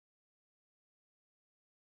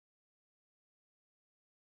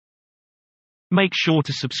Make sure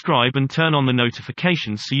to subscribe and turn on the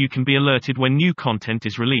notifications so you can be alerted when new content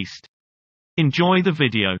is released. Enjoy the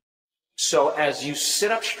video. So as you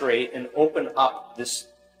sit up straight and open up this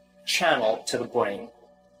channel to the brain,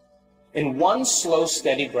 in one slow,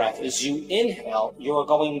 steady breath, as you inhale, you're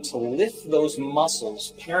going to lift those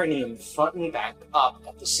muscles, perineum, front and back, up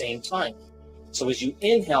at the same time. So as you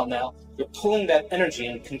inhale now, you're pulling that energy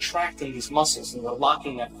and contracting these muscles, and you're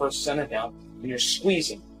locking that first center down, and you're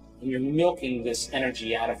squeezing, and you're milking this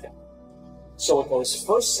energy out of it. So it goes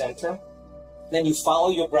first center, then you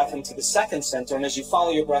follow your breath into the second center, and as you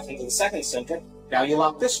follow your breath into the second center, now you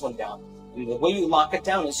lock this one down. And the way you lock it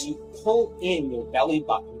down is you pull in your belly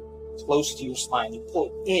button close to your spine. You pull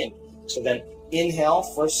it in. So then inhale,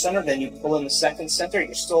 first center, then you pull in the second center.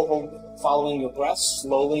 You're still following your breath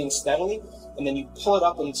slowly and steadily. And then you pull it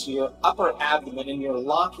up into your upper abdomen, and you're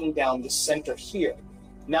locking down the center here.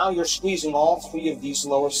 Now you're squeezing all three of these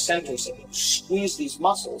lower centers. And you squeeze these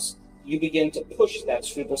muscles, you begin to push that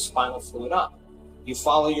cerebrospinal fluid up. You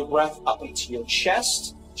follow your breath up into your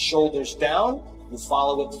chest, shoulders down. You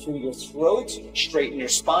follow it through your throat, straighten your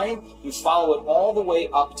spine. You follow it all the way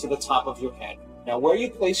up to the top of your head. Now, where you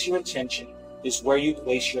place your attention is where you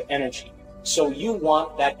place your energy. So you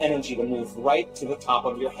want that energy to move right to the top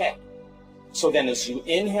of your head. So then as you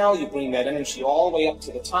inhale, you bring that energy all the way up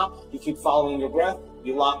to the top. You keep following your breath.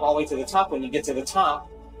 You lock all the way to the top. When you get to the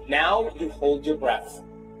top, now you hold your breath.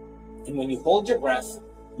 And when you hold your breath,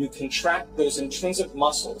 you contract those intrinsic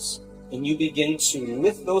muscles, and you begin to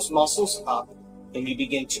lift those muscles up, and you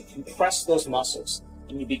begin to compress those muscles,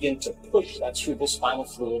 and you begin to push that cerebrospinal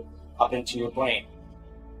fluid up into your brain.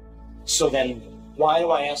 So then, why do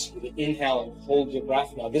I ask you to inhale and hold your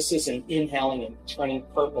breath? Now, this isn't inhaling and turning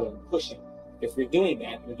purple and pushing. If you're doing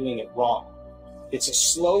that, you're doing it wrong. It's a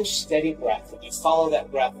slow, steady breath, and you follow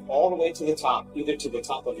that breath all the way to the top, either to the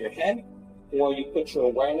top of your head, or you put your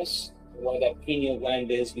awareness where that pineal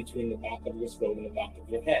gland is between the back of your throat and the back of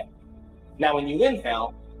your head. Now, when you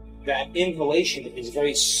inhale, that inhalation is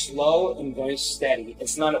very slow and very steady.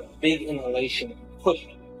 It's not a big inhalation and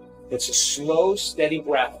pushing. It's a slow, steady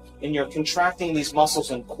breath, and you're contracting these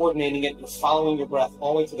muscles and coordinating it. You're following your breath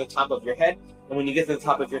all the way to the top of your head. And when you get to the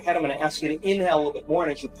top of your head, I'm going to ask you to inhale a little bit more,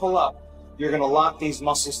 and as you pull up, you're going to lock these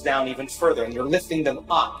muscles down even further, and you're lifting them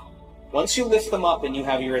up. Once you lift them up and you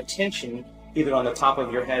have your attention either on the top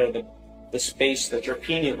of your head or the space that your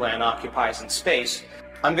pineal gland occupies in space,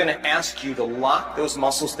 I'm going to ask you to lock those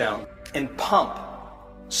muscles down and pump,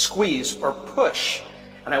 squeeze, or push.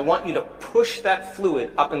 And I want you to push that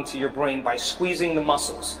fluid up into your brain by squeezing the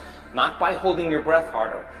muscles, not by holding your breath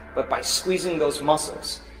harder, but by squeezing those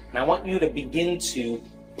muscles. And I want you to begin to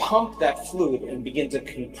pump that fluid and begin to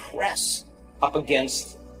compress up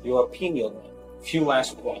against your pineal gland. A few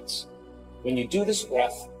last points. When you do this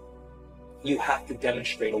breath, you have to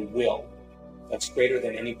demonstrate a will that's greater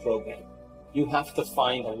than any program. You have to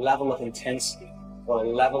find a level of intensity or a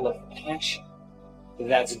level of passion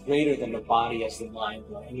that's greater than the body as the mind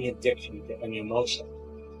or any addiction to any emotion.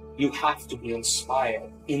 You have to be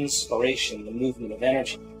inspired, inspiration, the movement of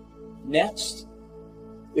energy. Next,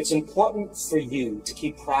 it's important for you to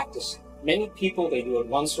keep practicing. Many people, they do it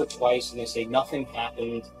once or twice and they say, nothing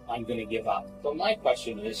happened, I'm going to give up. But my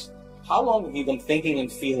question is, how long have you been thinking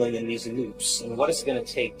and feeling in these loops? And what is it going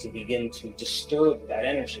to take to begin to disturb that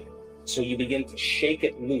energy? So you begin to shake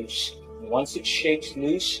it loose. And once it shakes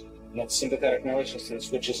loose, and that sympathetic nervous system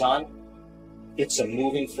switches on, it's a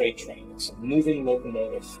moving freight train. It's a moving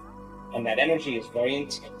locomotive. And that energy is very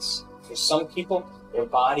intense. For some people, their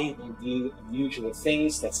body will do unusual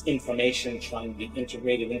things. That's information trying to be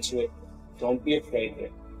integrated into it. Don't be afraid of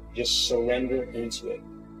it. Just surrender into it.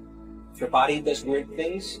 If your body does weird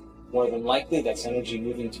things, more than likely that's energy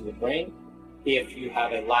moving to the brain. If you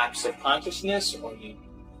have a lapse of consciousness, or you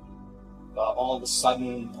all of a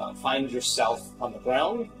sudden find yourself on the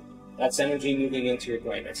ground, that's energy moving into your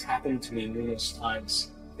brain. It's happened to me numerous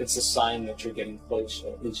times. It's a sign that you're getting close,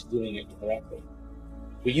 or at least doing it correctly.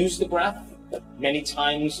 We use the breath many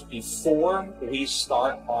times before we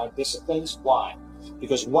start our disciplines. Why?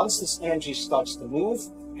 Because once this energy starts to move,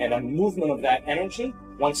 and a movement of that energy,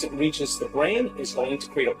 once it reaches the brain, is going to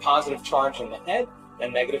create a positive charge in the head, a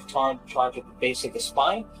negative charge at the base of the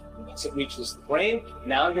spine. And once it reaches the brain,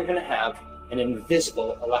 now you're going to have an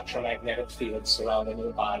invisible electromagnetic field surrounding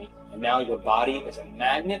your body. And now your body is a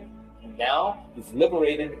magnet, and now you've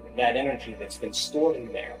liberated that energy that's been stored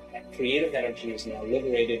in there. That creative energy is now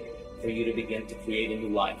liberated for you to begin to create a new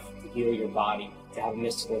life, to heal your body, to have a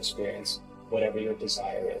mystical experience, whatever your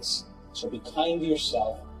desire is. So be kind to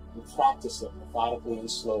yourself and practice it methodically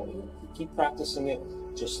and slowly. And if you keep practicing it,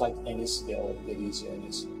 just like any skill, it'll get easier and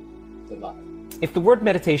easier. Good luck. if the word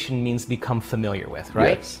meditation means become familiar with,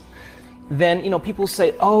 right? Yes. Then, people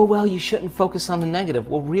say, oh, well, you shouldn't focus on the negative.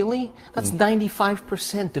 Well, really? That's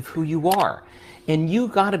 95% of who you are. And you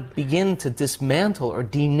got to begin to dismantle or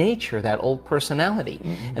denature that old personality.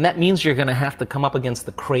 And that means you're going to have to come up against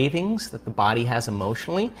the cravings that the body has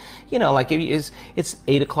emotionally. Like it's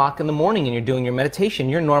 8 o'clock in the morning and you're doing your meditation,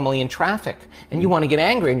 you're normally in traffic and you want to get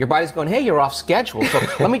angry and your body's going, hey, you're off schedule. So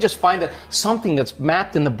let me just find something that's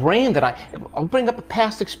mapped in the brain that I'll bring up a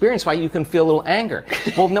past experience why you can feel a little anger.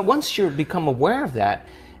 Well, now, once you become aware of that,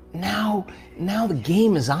 now the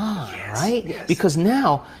game is on, right? Yes. Because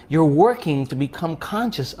now you're working to become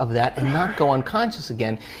conscious of that and not go unconscious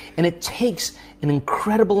again. And it takes an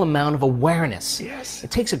incredible amount of awareness. Yes.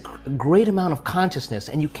 It takes a great amount of consciousness,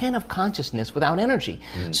 and you can't have consciousness without energy.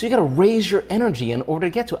 So you got to raise your energy in order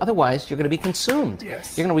to get to it. Otherwise, you're going to be consumed.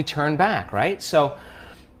 Yes. You're going to return back, right? So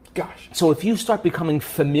if you start becoming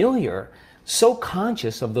familiar, so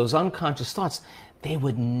conscious of those unconscious thoughts, they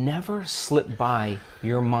would never slip by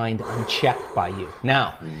your mind unchecked by you.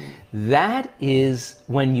 Now, that is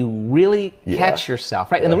when you really catch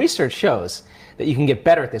yourself, right? And the research shows that you can get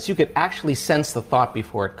better at this. You could actually sense the thought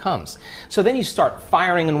before it comes. So then you start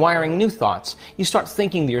firing and wiring new thoughts. You start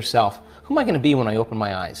thinking to yourself, who am I going to be when I open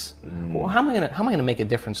my eyes? Well, how am I going to make a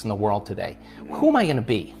difference in the world today? Who am I going to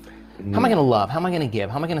be? How am I going to love? How am I going to give?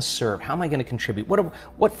 How am I going to serve? How am I going to contribute?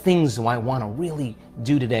 What things do I want to really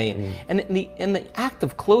do today? And in the act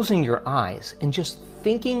of closing your eyes and just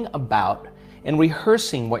thinking about and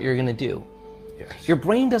rehearsing what you're going to do, your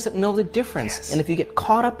brain doesn't know the difference. And if you get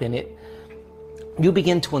caught up in it, you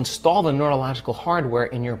begin to install the neurological hardware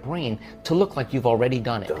in your brain to look like you've already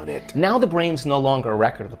done it. Now the brain's no longer a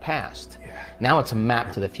record of the past. Now it's a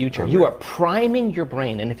map to the future. You are priming your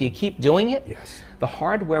brain, and if you keep doing it, the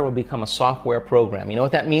hardware will become a software program. You know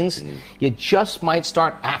what that means? You just might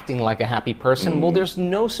start acting like a happy person. Well, there's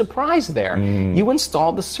no surprise there. You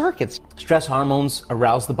installed the circuits. Stress hormones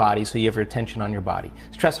arouse the body, so you have your attention on your body.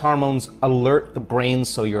 Stress hormones alert the brain,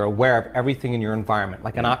 so you're aware of everything in your environment,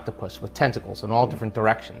 like an octopus with tentacles in all different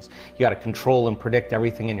directions. You got to control and predict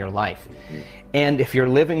everything in your life. And if you're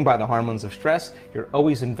living by the hormones of stress, you're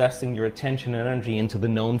always investing your attention and energy into the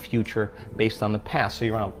known future based on the past. So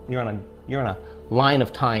you're on a line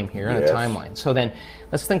of time here, in a timeline. So then,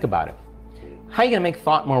 let's think about it. How are you going to make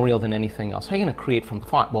thought more real than anything else? How are you going to create from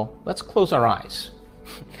thought? Well, let's close our eyes.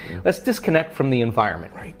 Let's disconnect from the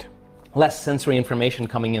environment. Less sensory information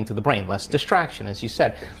coming into the brain, less distraction, as you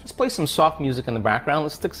said. Let's play some soft music in the background.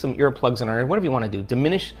 Let's stick some earplugs in our ear, whatever you want to do.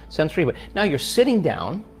 Diminish sensory, but now you're sitting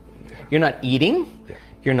down. You're not eating.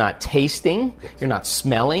 You're not tasting. You're not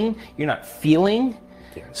smelling. You're not feeling.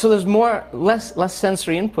 So there's less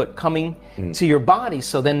sensory input coming to your body.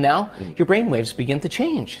 So then now your brain waves begin to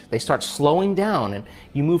change. They start slowing down, and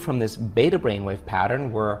you move from this beta brainwave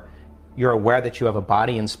pattern where you're aware that you have a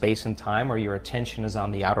body in space and time, or your attention is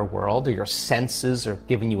on the outer world, or your senses are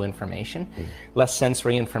giving you information. Less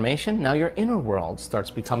sensory information. Now your inner world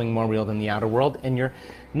starts becoming more real than the outer world, and you're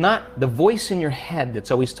not the voice in your head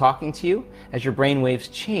that's always talking to you. As your brain waves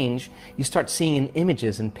change, you start seeing in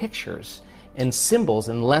images and pictures and symbols,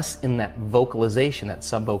 and less in that vocalization, that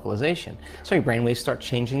sub-vocalization. So your brainwaves start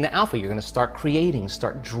changing to alpha. You're going to start creating,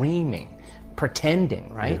 start dreaming,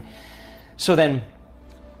 pretending, right? So then,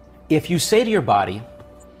 if you say to your body,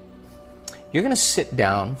 you're going to sit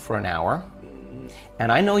down for an hour,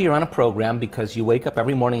 and I know you're on a program because you wake up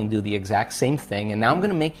every morning and do the exact same thing, and now I'm going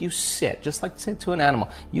to make you sit, just like say to an animal.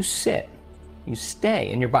 You sit. You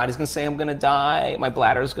stay, and your body's going to say, I'm going to die, my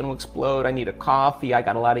bladder's going to explode, I need a coffee, I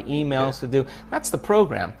got a lot of emails to do. That's the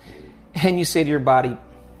program. And you say to your body,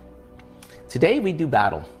 today we do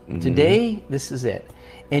battle. Today, this is it.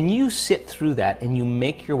 And you sit through that, and you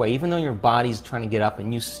make your way, even though your body's trying to get up,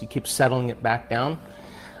 and you keep settling it back down.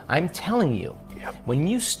 I'm telling you, when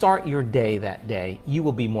you start your day that day, you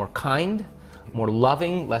will be more kind, more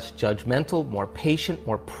loving, less judgmental, more patient,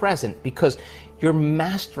 more present, because you're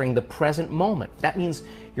mastering the present moment. That means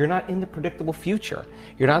you're not in the predictable future.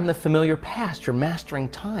 You're not in the familiar past. You're mastering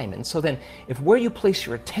time. And so then, if where you place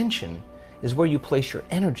your attention is where you place your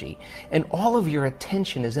energy, and all of your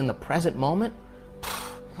attention is in the present moment,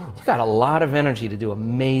 you've got a lot of energy to do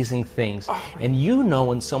amazing things. And you know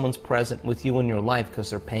when someone's present with you in your life because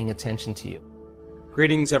they're paying attention to you.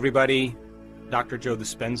 Greetings, everybody. Dr. Joe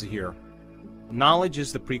Dispenza here. Knowledge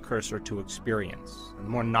is the precursor to experience. The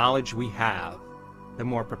more knowledge we have, the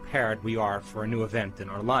more prepared we are for a new event in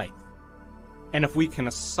our life. And if we can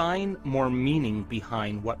assign more meaning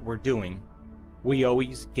behind what we're doing, we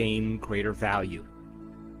always gain greater value.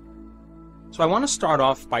 So I want to start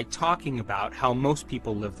off by talking about how most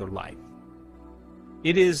people live their life.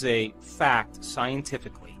 It is a fact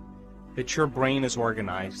scientifically that your brain is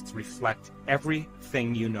organized to reflect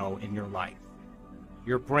everything you know in your life.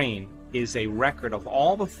 Your brain is a record of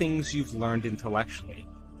all the things you've learned intellectually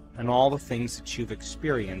and all the things that you've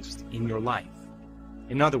experienced in your life.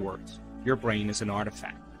 In other words, your brain is an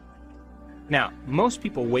artifact. Now, most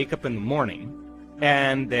people wake up in the morning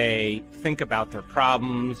and they think about their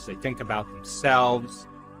problems, they think about themselves,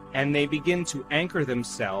 and they begin to anchor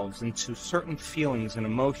themselves into certain feelings and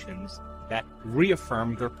emotions that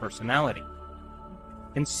reaffirm their personality.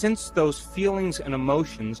 And since those feelings and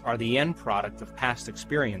emotions are the end product of past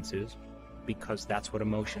experiences, because that's what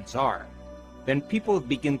emotions are, then people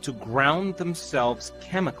begin to ground themselves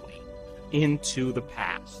chemically into the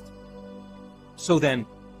past. So then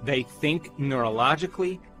they think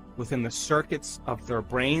neurologically within the circuits of their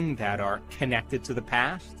brain that are connected to the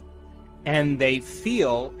past, and they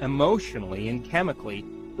feel emotionally and chemically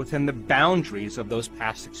within the boundaries of those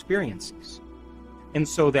past experiences. And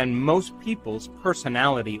so then most people's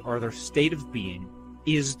personality or their state of being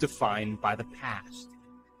is defined by the past.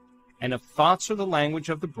 And if thoughts are the language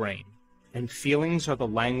of the brain and feelings are the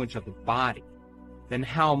language of the body, then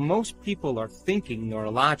how most people are thinking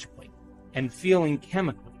neurologically and feeling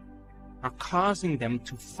chemically are causing them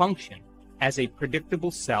to function as a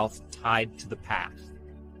predictable self tied to the past.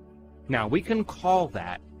 Now, we can call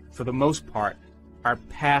that, for the most part, our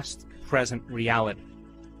past-present reality.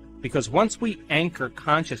 Because once we anchor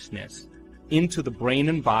consciousness into the brain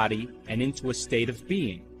and body and into a state of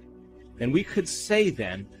being, then we could say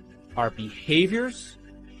then our behaviors,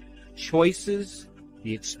 choices,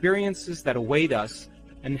 the experiences that await us,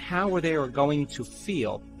 and how they are going to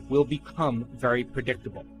feel will become very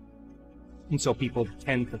predictable. And so people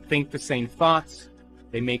tend to think the same thoughts,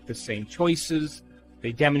 they make the same choices,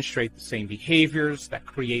 they demonstrate the same behaviors that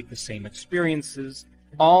create the same experiences,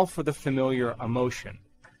 all for the familiar emotion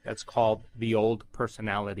that's called the old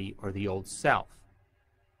personality or the old self.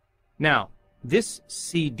 Now, this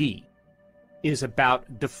CD is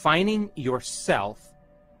about defining yourself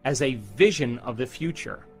as a vision of the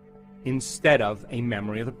future instead of a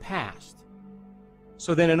memory of the past.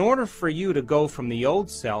 So then in order for you to go from the old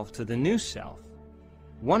self to the new self,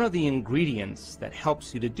 one of the ingredients that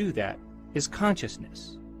helps you to do that is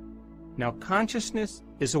consciousness. Now, consciousness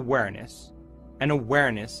is awareness, and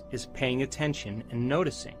awareness is paying attention and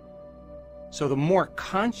noticing. So the more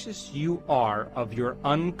conscious you are of your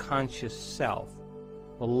unconscious self,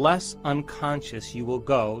 the less unconscious you will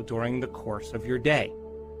go during the course of your day.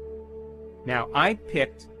 Now, I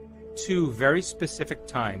picked two very specific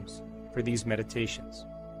times for these meditations.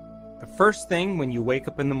 The first thing, when you wake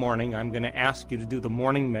up in the morning, I'm going to ask you to do the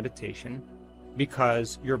morning meditation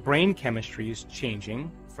because your brain chemistry is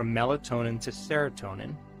changing from melatonin to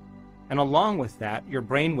serotonin, and along with that, your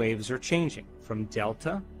brain waves are changing from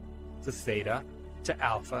delta to theta to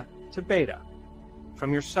alpha to beta,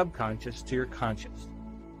 from your subconscious to your conscious.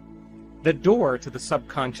 The door to the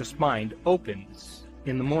subconscious mind opens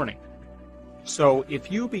in the morning. So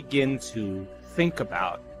if you begin to think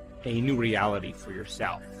about a new reality for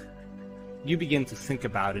yourself, you begin to think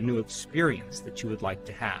about a new experience that you would like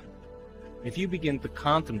to have, if you begin to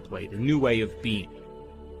contemplate a new way of being,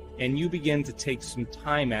 and you begin to take some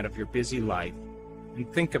time out of your busy life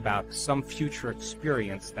and think about some future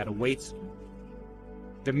experience that awaits you,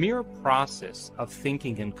 the mere process of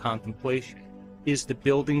thinking and contemplation is the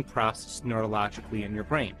building process neurologically in your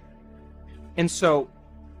brain. And so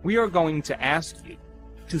we are going to ask you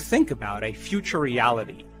to think about a future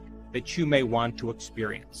reality that you may want to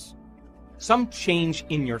experience, some change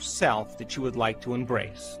in yourself that you would like to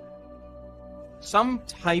embrace, some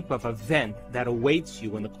type of event that awaits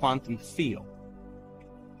you in the quantum field.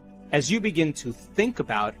 As you begin to think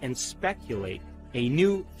about and speculate a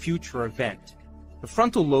new future event, the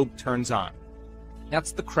frontal lobe turns on.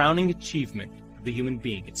 That's the crowning achievement of the human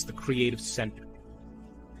being. It's the creative center.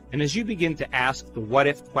 And as you begin to ask the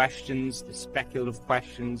what-if questions, the speculative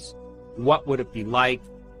questions, what would it be like?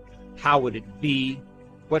 How would it be?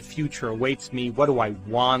 What future awaits me? What do I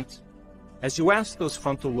want? As you ask those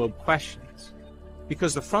frontal lobe questions,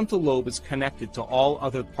 because the frontal lobe is connected to all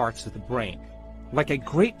other parts of the brain, like a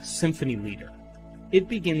great symphony leader, it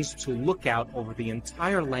begins to look out over the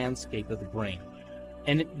entire landscape of the brain,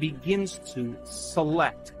 and it begins to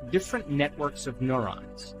select different networks of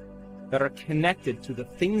neurons that are connected to the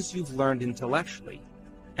things you've learned intellectually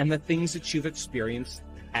and the things that you've experienced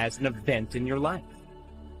as an event in your life.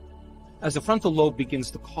 As the frontal lobe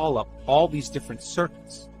begins to call up all these different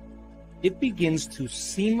circuits, it begins to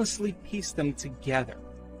seamlessly piece them together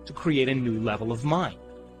to create a new level of mind.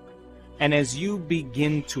 And as you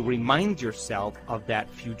begin to remind yourself of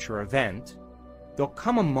that future event, there'll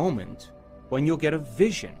come a moment when you'll get a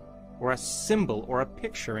vision or a symbol or a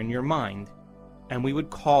picture in your mind, and we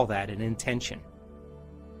would call that an intention.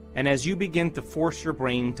 And as you begin to force your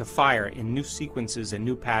brain to fire in new sequences and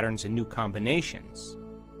new patterns and new combinations,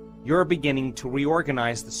 you're beginning to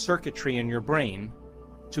reorganize the circuitry in your brain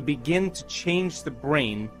to begin to change the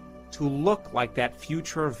brain to look like that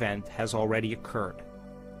future event has already occurred.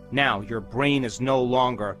 Now, your brain is no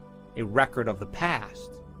longer a record of the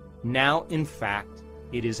past. Now, in fact,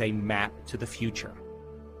 it is a map to the future.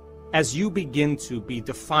 As you begin to be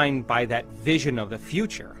defined by that vision of the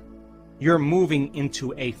future, you're moving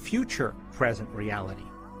into a future present reality.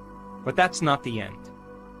 But that's not the end.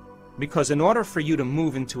 Because in order for you to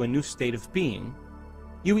move into a new state of being,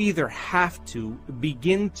 you either have to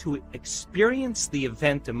begin to experience the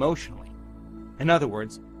event emotionally. In other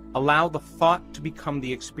words, allow the thought to become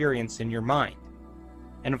the experience in your mind.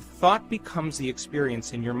 And if thought becomes the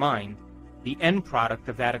experience in your mind, the end product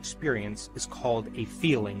of that experience is called a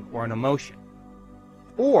feeling or an emotion.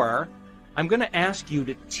 Or, I'm going to ask you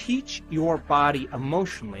to teach your body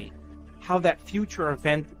emotionally how that future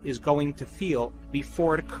event is going to feel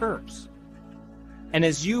before it occurs. And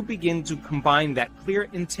as you begin to combine that clear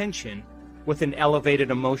intention with an elevated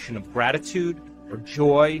emotion of gratitude or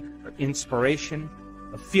joy or inspiration,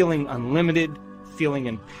 of feeling unlimited, feeling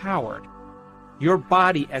empowered, your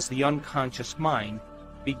body as the unconscious mind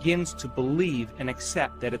begins to believe and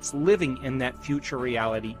accept that it's living in that future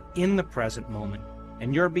reality in the present moment,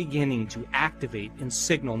 and you're beginning to activate and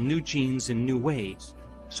signal new genes in new ways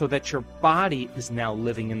so that your body is now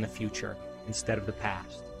living in the future instead of the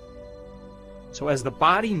past. So as the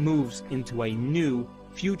body moves into a new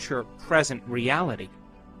future present reality,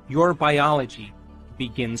 your biology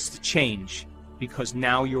begins to change because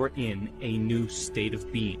now you're in a new state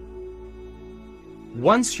of being.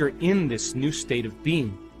 Once you're in this new state of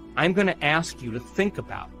being, I'm going to ask you to think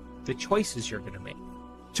about the choices you're going to make,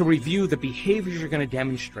 to review the behaviors you're going to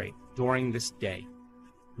demonstrate during this day.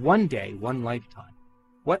 One day, one lifetime.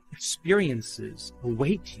 What experiences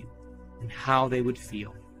await you and how they would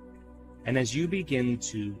feel. And as you begin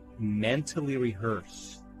to mentally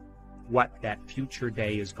rehearse what that future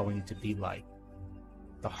day is going to be like,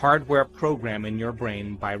 the hardware program in your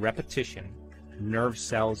brain by repetition, nerve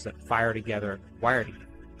cells that fire together, wire together,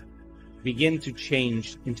 begin to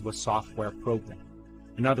change into a software program.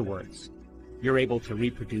 In other words, you're able to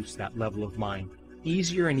reproduce that level of mind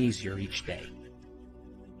easier and easier each day.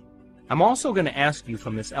 I'm also going to ask you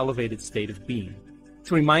from this elevated state of being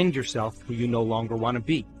to remind yourself who you no longer want to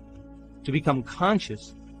be, to become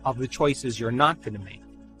conscious of the choices you're not going to make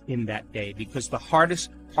in that day, because the hardest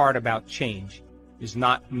part about change is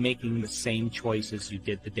not making the same choices you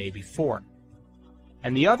did the day before.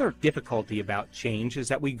 And the other difficulty about change is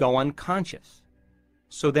that we go unconscious.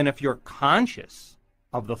 So then if you're conscious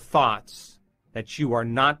of the thoughts that you are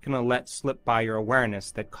not going to let slip by your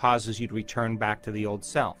awareness that causes you to return back to the old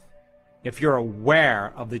self, if you're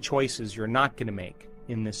aware of the choices you're not going to make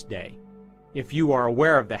in this day, if you are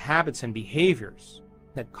aware of the habits and behaviors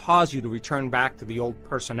that cause you to return back to the old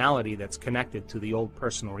personality that's connected to the old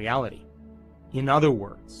personal reality, in other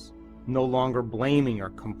words, no longer blaming or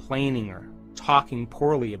complaining or talking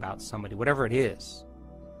poorly about somebody, whatever it is,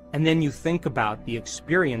 and then you think about the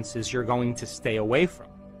experiences you're going to stay away from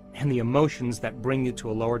and the emotions that bring you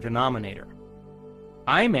to a lower denominator,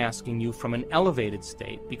 I'm asking you from an elevated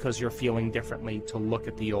state, because you're feeling differently, to look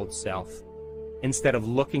at the old self instead of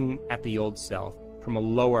looking at the old self from a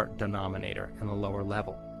lower denominator and a lower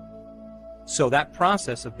level. So that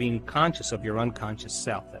process of being conscious of your unconscious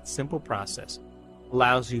self, that simple process,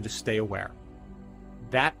 allows you to stay aware.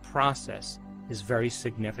 That process is very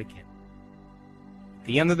significant. At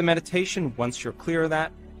the end of the meditation, once you're clear of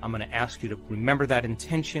that, I'm going to ask you to remember that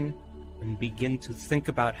intention and begin to think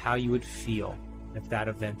about how you would feel if that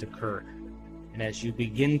event occurred. And as you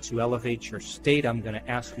begin to elevate your state, I'm going to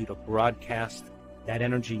ask you to broadcast that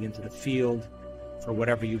energy into the field, for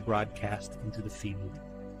whatever you broadcast into the field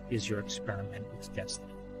is your experiment, its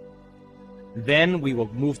destiny. Then we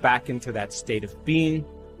will move back into that state of being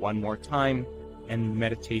one more time, and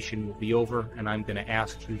meditation will be over, and I'm going to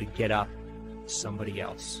ask you to get up somebody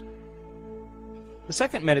else. The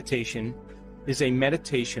second meditation is a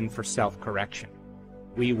meditation for self-correction.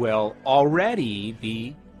 We will already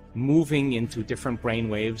be moving into different brain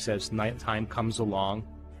waves as nighttime comes along.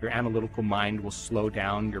 Your analytical mind will slow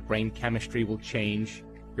down, your brain chemistry will change,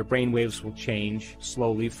 your brain waves will change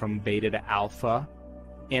slowly from beta to alpha.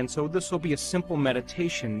 And so this will be a simple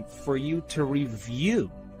meditation for you to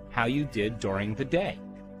review how you did during the day.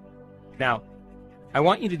 Now, I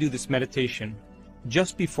want you to do this meditation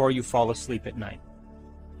just before you fall asleep at night.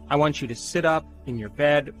 I want you to sit up in your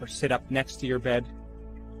bed or sit up next to your bed,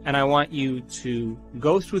 and I want you to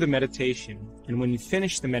go through the meditation, and when you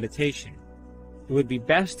finish the meditation, it would be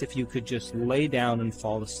best if you could just lay down and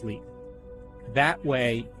fall asleep. That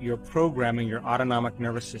way, you're programming your autonomic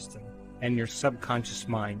nervous system and your subconscious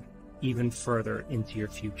mind even further into your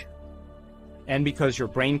future. And because your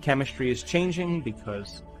brain chemistry is changing,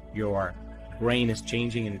 because your brain is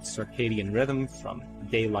changing in its circadian rhythm from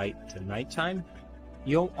daylight to nighttime,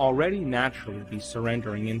 you'll already naturally be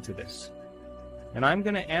surrendering into this. And I'm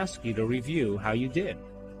going to ask you to review how you did.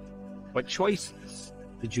 What choices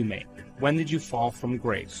did you make? When did you fall from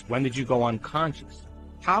grace? When did you go unconscious?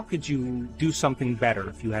 How could you do something better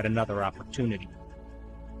if you had another opportunity?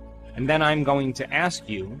 And then I'm going to ask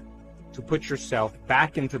you to put yourself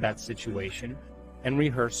back into that situation and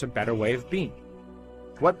rehearse a better way of being.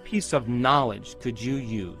 What piece of knowledge could you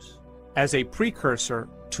use as a precursor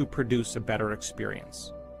to produce a better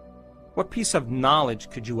experience? What piece of knowledge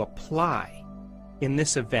could you apply in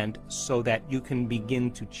this event so that you can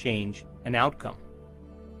begin to change an outcome?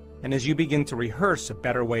 And as you begin to rehearse a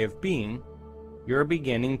better way of being, you're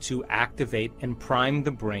beginning to activate and prime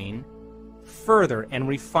the brain further and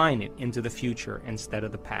refine it into the future instead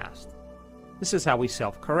of the past. This is how we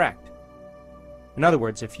self-correct. In other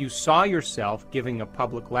words, if you saw yourself giving a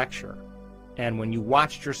public lecture, and when you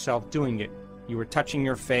watched yourself doing it, you were touching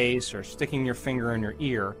your face or sticking your finger in your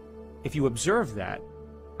ear, if you observed that,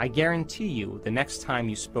 I guarantee you the next time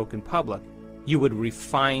you spoke in public, you would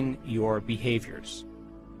refine your behaviors.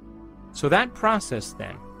 So that process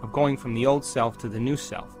then of going from the old self to the new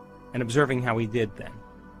self and observing how we did then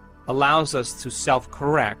allows us to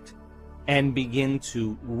self-correct and begin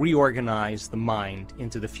to reorganize the mind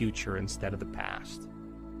into the future instead of the past.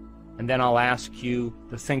 And then I'll ask you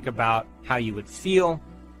to think about how you would feel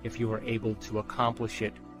if you were able to accomplish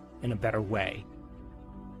it in a better way.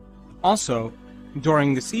 Also,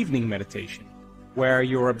 during this evening meditation, where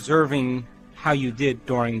you're observing how you did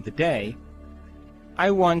during the day, I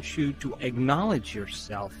want you to acknowledge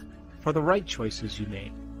yourself for the right choices you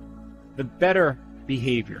made, the better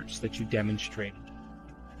behaviors that you demonstrated,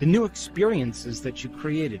 the new experiences that you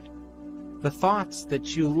created, the thoughts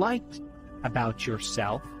that you liked about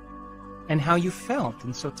yourself, and how you felt.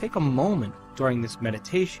 And so take a moment during this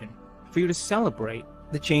meditation for you to celebrate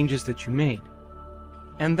the changes that you made.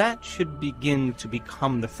 And that should begin to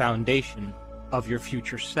become the foundation of your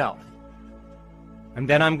future self. And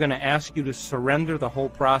then I'm going to ask you to surrender the whole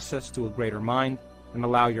process to a greater mind and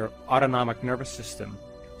allow your autonomic nervous system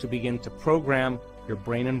to begin to program your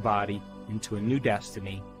brain and body into a new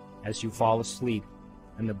destiny as you fall asleep.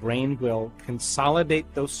 And the brain will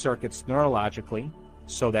consolidate those circuits neurologically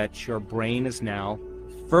so that your brain is now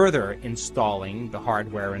further installing the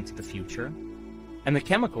hardware into the future. And the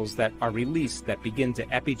chemicals that are released that begin to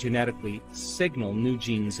epigenetically signal new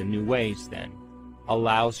genes in new ways then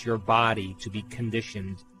allows your body to be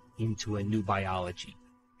conditioned into a new biology.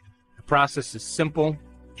 The process is simple,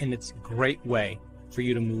 and it's a great way for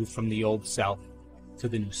you to move from the old self to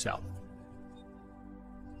the new self.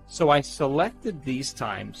 So I selected these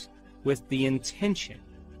times with the intention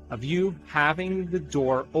of you having the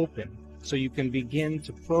door open so you can begin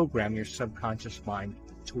to program your subconscious mind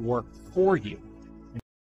to work for you